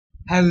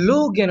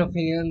Hello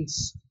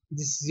Ganophians,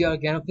 this is your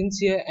Ganophians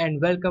here and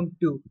welcome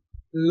to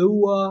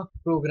Lua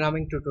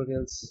Programming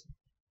Tutorials.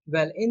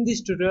 Well, in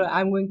this tutorial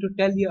I'm going to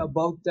tell you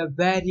about the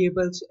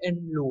variables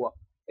in Lua.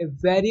 A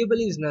variable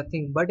is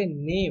nothing but a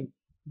name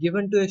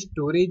given to a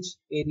storage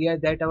area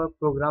that our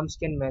programs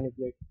can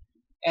manipulate.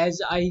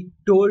 As I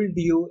told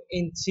you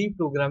in C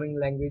programming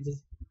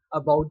languages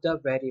about the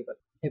variable.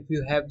 If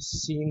you have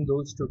seen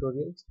those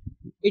tutorials,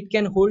 it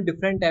can hold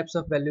different types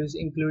of values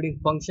including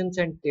functions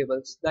and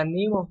tables. The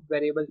name of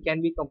variable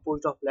can be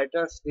composed of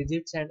letters,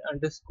 digits and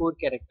underscore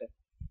character.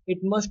 It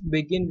must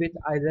begin with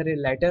either a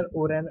letter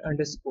or an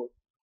underscore.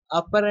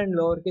 Upper and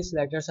lowercase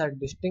letters are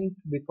distinct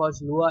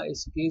because Lua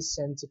is case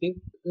sensitive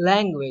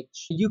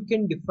language. You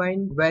can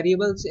define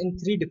variables in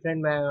three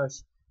different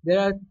manners. There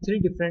are three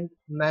different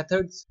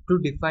methods to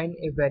define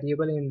a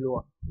variable in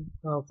Lua.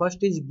 First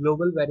is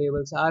global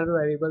variables. All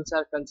variables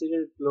are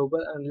considered global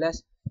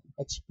unless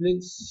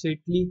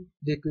explicitly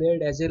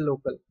declared as a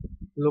local.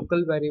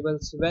 Local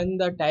variables. When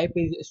the type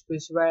is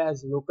specified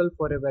as local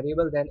for a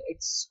variable, then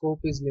its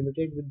scope is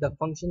limited with the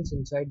functions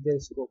inside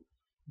their scope.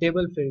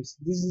 Table fields.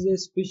 This is a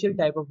special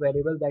type of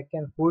variable that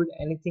can hold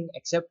anything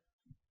except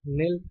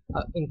nil,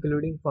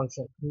 including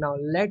function. Now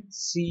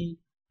let's see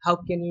how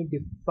can you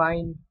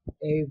define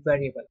a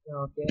variable.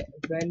 Okay,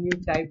 when you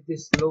type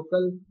this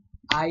local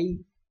I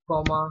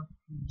comma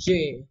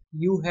j,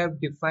 you have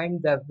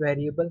defined the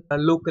variable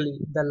locally.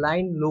 The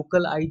line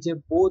local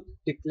ij both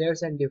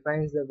declares and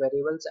defines the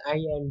variables I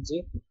and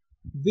j,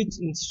 which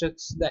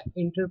instructs the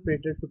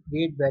interpreter to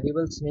create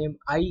variables name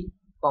I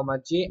comma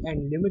j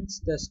and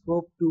limits the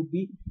scope to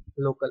be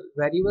local.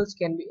 Variables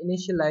can be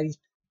initialized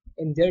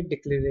in their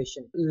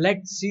declaration.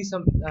 Let's see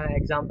some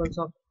examples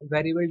of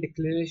variable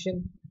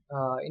declaration.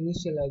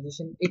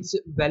 Initialization, its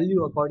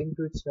value according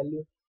to its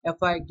value.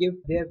 If I give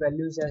their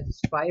values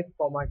as 5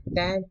 comma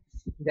 10,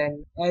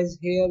 then as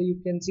here you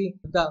can see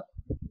the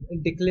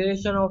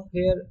declaration of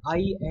here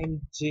I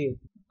and j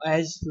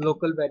as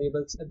local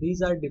variables.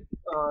 These are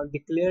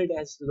declared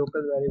as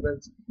local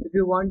variables. If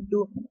you want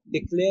to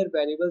declare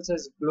variables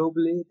as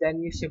globally,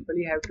 then you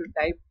simply have to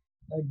type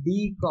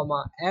d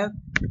comma f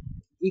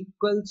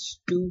equals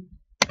to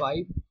 5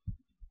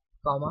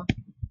 comma.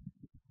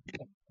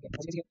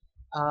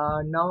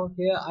 Now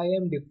here I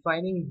am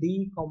defining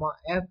d comma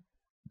f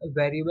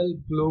variable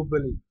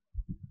globally,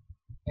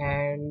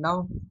 and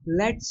now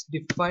let's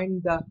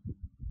define the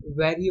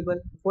variable.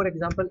 For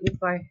example,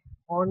 if I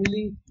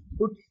only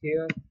put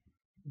here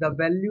the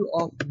value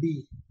of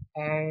d,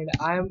 and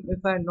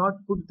if I not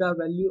put the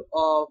value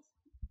of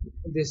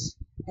this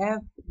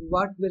f,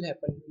 what will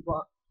happen?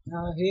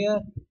 Here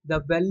the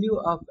value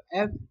of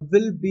f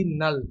will be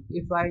null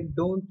if I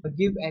don't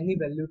give any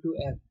value to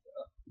f.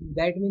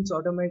 That means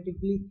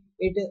automatically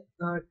it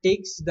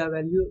takes the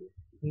value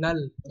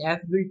null. F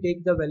will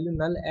take the value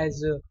null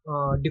as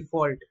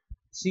default.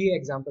 See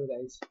example,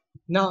 guys.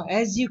 Now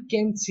as you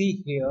can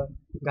see here,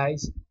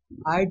 guys,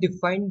 I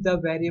defined the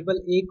variable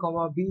a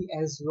comma b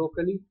as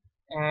locally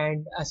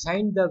and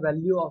assigned the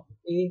value of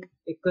a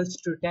equals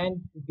to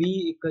 10,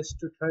 b equals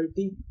to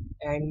 30,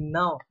 and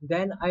now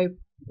then I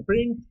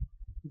print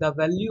the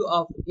value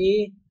of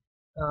a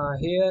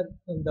here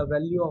and the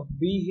value of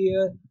b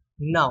here.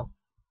 Now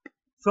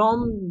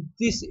from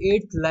this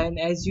 8th line,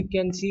 as you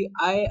can see,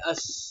 I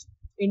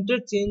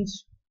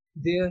interchanged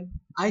there,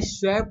 I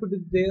swapped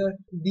there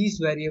these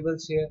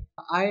variables here.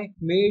 I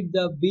made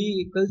the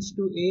b equals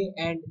to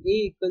a and a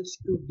equals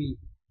to b.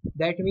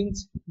 That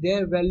means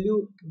their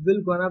value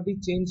will gonna be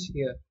changed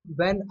here.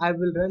 When I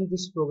will run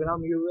this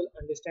program, you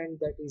will understand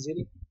that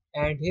easily.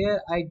 And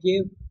here I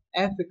gave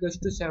f equals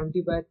to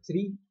 70 by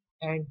 3,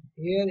 and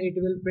here it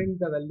will print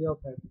the value of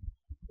f.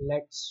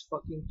 Let's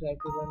fucking try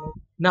to run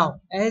it.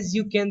 Now as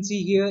you can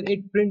see here,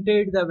 it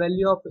printed the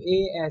value of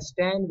a as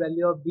 10,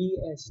 value of b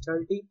as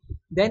 30.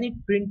 Then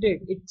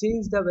it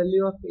changed the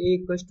value of a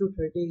equals to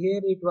 30.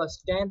 Here it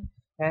was 10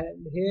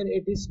 and here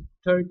it is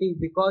 30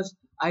 because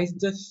I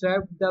just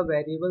swapped the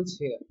variables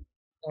here,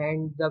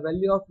 and the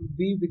value of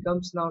b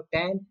becomes now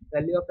 10,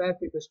 value of f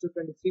equals to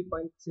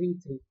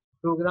 23.33.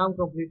 Program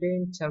completed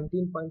in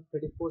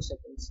 17.34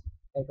 seconds.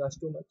 That was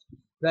too much.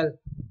 Well,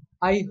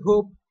 I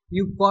hope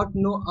you got to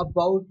know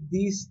about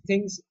these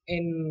things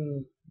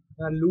in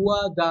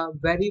Lua, the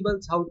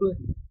variables, how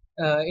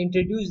to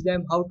introduce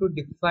them, how to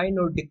define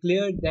or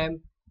declare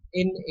them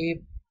in a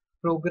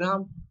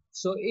program.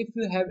 So if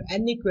you have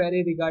any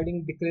query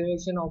regarding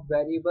declaration of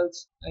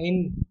variables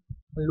in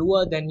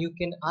Lua, then you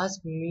can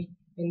ask me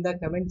in the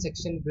comment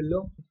section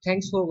below.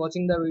 Thanks for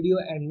watching the video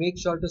and make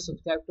sure to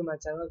subscribe to my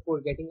channel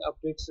for getting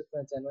updates with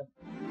my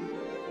channel.